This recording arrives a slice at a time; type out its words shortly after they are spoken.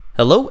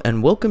Hello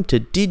and welcome to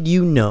Did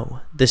You Know?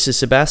 This is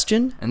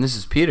Sebastian. And this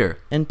is Peter.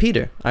 And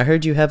Peter, I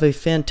heard you have a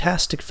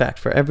fantastic fact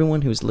for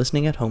everyone who's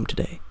listening at home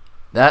today.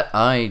 That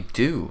I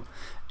do.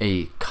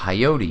 A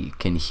coyote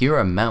can hear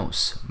a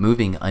mouse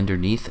moving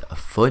underneath a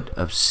foot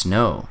of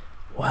snow.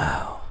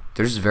 Wow.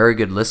 There's very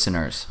good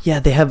listeners. Yeah,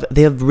 they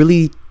have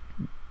really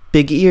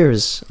big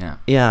ears. Yeah.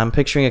 Yeah, I'm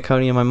picturing a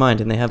coyote in my mind,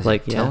 and they have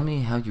Tell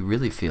me how you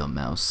really feel,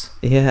 mouse.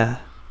 Yeah.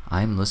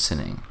 I'm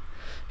listening.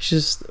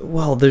 There's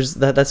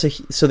that's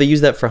so they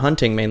use that for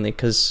hunting mainly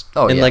because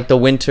in the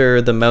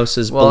winter the mouse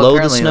is below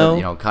the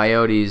snow.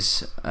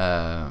 Coyotes,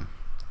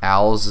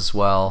 owls as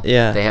well.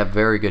 Yeah. They have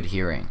very good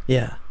hearing.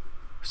 Yeah.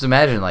 Just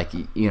imagine,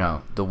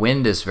 the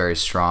wind is very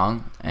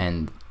strong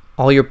and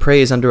all your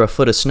prey is under a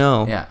foot of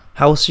snow. Yeah.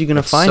 How else are you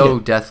gonna find it? So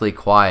deathly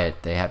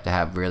quiet. They have to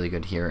have really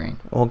good hearing.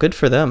 Well, good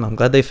for them. I'm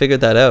glad they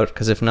figured that out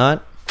because if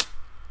not,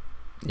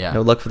 yeah,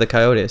 no luck for the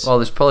coyotes. Well,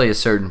 there's probably a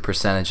certain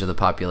percentage of the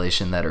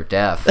population that are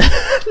deaf.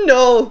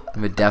 No.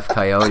 I'm a deaf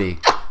coyote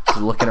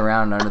just looking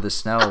around under the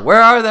snow.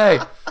 Where are they?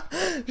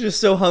 Just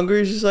so hungry.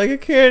 He's just like, I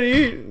can't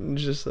eat. And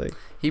just like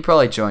he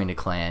probably joined a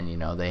clan.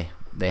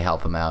 They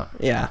help him out.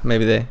 Yeah,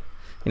 maybe they.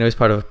 He's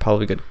part of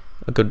probably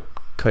a good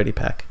coyote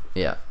pack.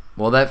 Yeah.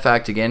 Well, that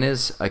fact again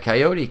is a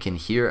coyote can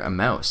hear a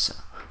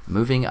mouse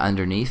moving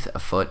underneath a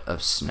foot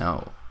of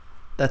snow.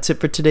 That's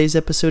it for today's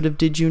episode of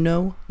Did You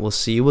Know? We'll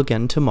see you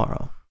again tomorrow.